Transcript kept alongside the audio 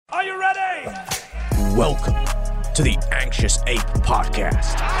Are you ready? Welcome to the Anxious Ape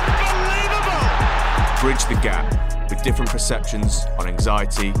Podcast. Unbelievable! Bridge the gap with different perceptions on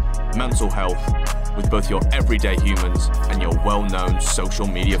anxiety, mental health, with both your everyday humans and your well-known social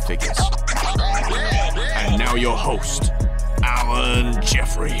media figures. And now your host, Alan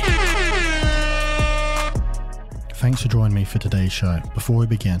Jeffrey. Thanks for joining me for today's show. Before we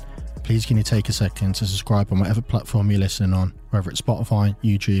begin, please can you take a second to subscribe on whatever platform you're listening on, whether it's Spotify,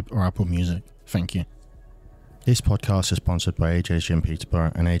 YouTube or Apple Music. Thank you. This podcast is sponsored by AJ's Gym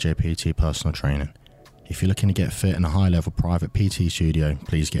Peterborough and AJPT Personal Training. If you're looking to get fit in a high-level private PT studio,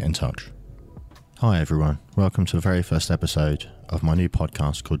 please get in touch. Hi everyone, welcome to the very first episode of my new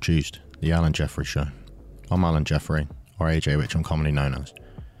podcast called Juiced, The Alan Jeffrey Show. I'm Alan Jeffrey, or AJ, which I'm commonly known as.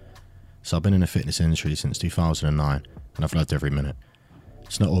 So I've been in the fitness industry since 2009 and I've loved every minute.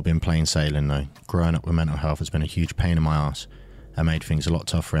 It's not all been plain sailing though. Growing up with mental health has been a huge pain in my ass and made things a lot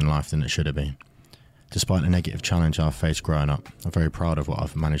tougher in life than it should have been. Despite the negative challenge I've faced growing up, I'm very proud of what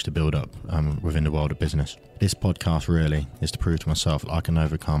I've managed to build up within the world of business. This podcast really is to prove to myself that I can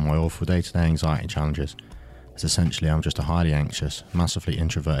overcome my awful day-to-day anxiety challenges, as essentially I'm just a highly anxious, massively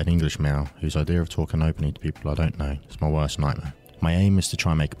introverted English male whose idea of talking openly to people I don't know is my worst nightmare. My aim is to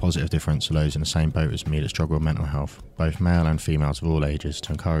try and make a positive difference to those in the same boat as me that struggle with mental health, both male and females of all ages,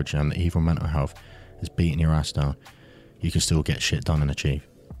 to encourage them that even mental health is beating your ass down, you can still get shit done and achieve.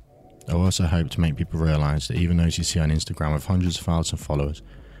 I also hope to make people realise that even those you see on Instagram with hundreds of thousands of followers,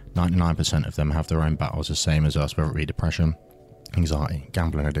 99% of them have their own battles the same as us, whether it be depression, anxiety,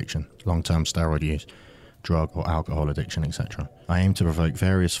 gambling addiction, long-term steroid use, drug or alcohol addiction, etc. I aim to provoke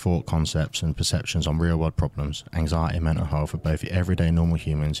various thought concepts and perceptions on real-world problems, anxiety and mental health for both your everyday normal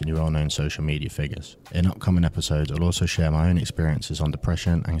humans and your well-known social media figures. In upcoming episodes, I'll also share my own experiences on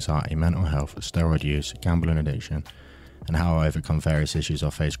depression, anxiety, mental health, steroid use, gambling addiction, and how I overcome various issues I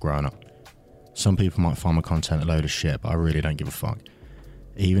faced growing up. Some people might find my content a load of shit, but I really don't give a fuck.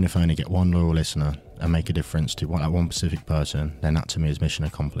 Even if I only get one loyal listener and make a difference to that one specific person, then that to me is mission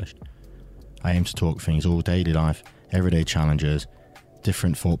accomplished. I aim to talk things all daily life, everyday challenges,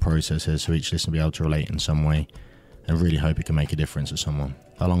 different thought processes so each listener will be able to relate in some way, and really hope it can make a difference to someone.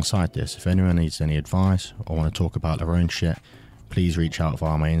 Alongside this, if anyone needs any advice or want to talk about their own shit, please reach out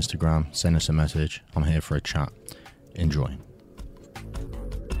via my Instagram, send us a message, I'm here for a chat. Enjoy.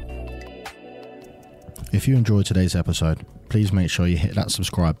 If you enjoyed today's episode, please make sure you hit that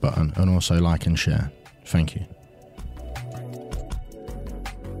subscribe button and also like and share. Thank you.